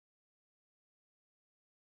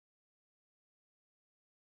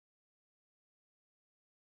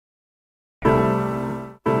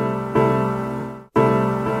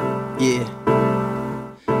Yeah.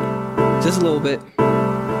 Just a little bit.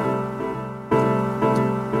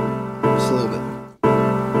 Just a little bit.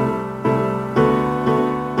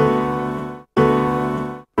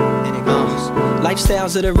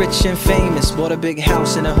 Lifestyles of the rich and famous. Bought a big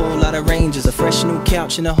house and a whole lot of ranges. A fresh new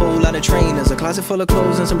couch and a whole lot of trainers. A closet full of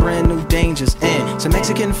clothes and some brand new dangers. And some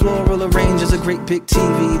Mexican floral arrangers. A great big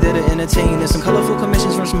TV that'll entertain us. Some colorful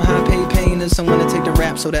commissions from some high paid painters. Someone to take the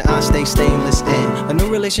rap so that I stay stainless. And a new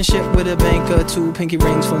relationship with a banker. 2 pinky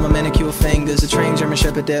rings for my manicure fingers. A trained German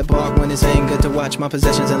shepherd that bark when it's anger. To watch my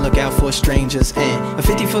possessions and look out for strangers. And a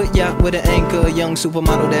 50-foot yacht with an anchor. A young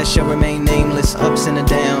supermodel that shall remain nameless. Ups and the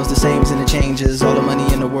downs, the sames and the changes. All the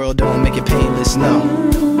money in the world don't make it painless, no.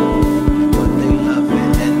 But they love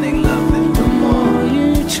it and they love it the more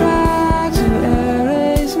you try to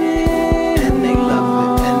erase me. And they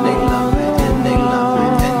love it and they love it and they love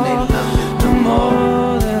it and they love it the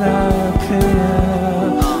more that I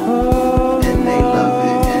appear. Oh, and they love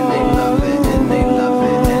it and they love it and they love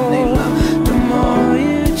it and they love it the more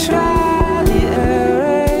you try to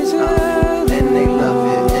erase it. And they love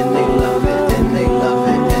it and they love it and they love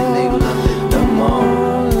it and they love it.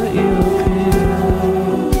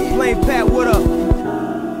 Pat, what up?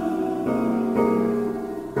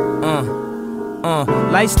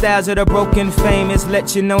 Lifestyles of the broken famous.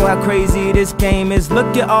 Let you know how crazy this game is.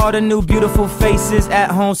 Look at all the new beautiful faces.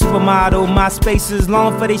 At home supermodel, my spaces.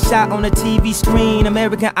 Long for they shot on the TV screen.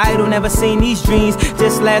 American Idol, never seen these dreams.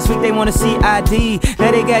 Just last week they wanna see ID.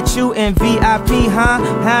 Now they got you in VIP, huh?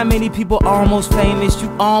 How many people almost famous?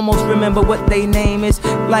 You almost remember what they name is.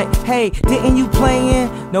 Like, hey, didn't you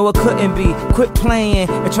playing? No, it couldn't be. Quit playing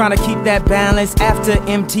and trying to keep that balance. After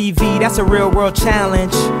MTV, that's a real world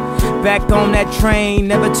challenge. Back on that train,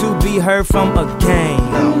 never to be heard from again.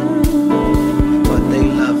 No, but they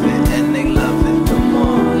love it and they love it the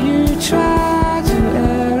more you try to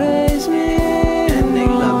erase me. And they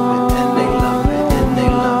love it and they love it and they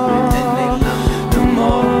love it and they love it the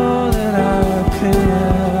more that I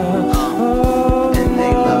appear. Oh, and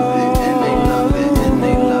they love it and they love it and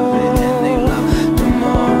they love it and they love it the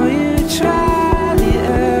more you try to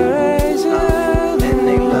erase it. And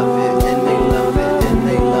they love it and they love it and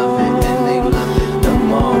they love it. The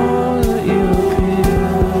more that you appear.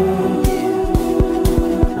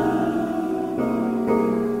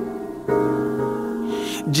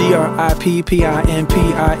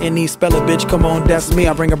 G-R-I-P-P-I-N-P-I-N-E, spell it, bitch, come on, that's me.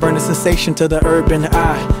 I bring a burning sensation to the urban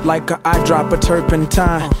eye, like a eye drop, a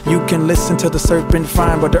turpentine. You can listen to the serpent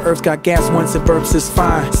fine, but the earth's got gas once it burps, it's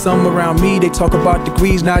fine. Some around me, they talk about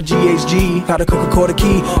degrees, not GHG. How to cook a quarter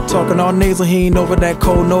key, talking all nasal, he ain't over that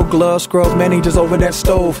cold, no gloves, scrubs, man, he just over that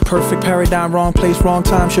stove. Perfect paradigm, wrong place, wrong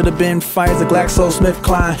time, should have been Pfizer,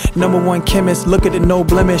 GlaxoSmithKline. #1 chemist, look at it, no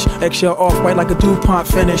blemish. Eggshell off-white like a DuPont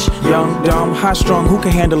finish. Young, dumb, high-strung, who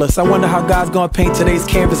can handle us? I wonder how God's gonna paint today's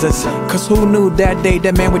canvases. Cause who knew that day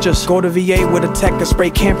that man would just go to VA with a tech and spray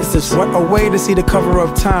campuses? What a way to see the cover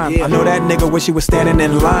of Time. I know that nigga wish he was standing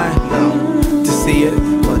in line to see it.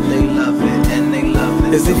 But they love it and they love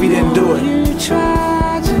it as if he didn't do it. You try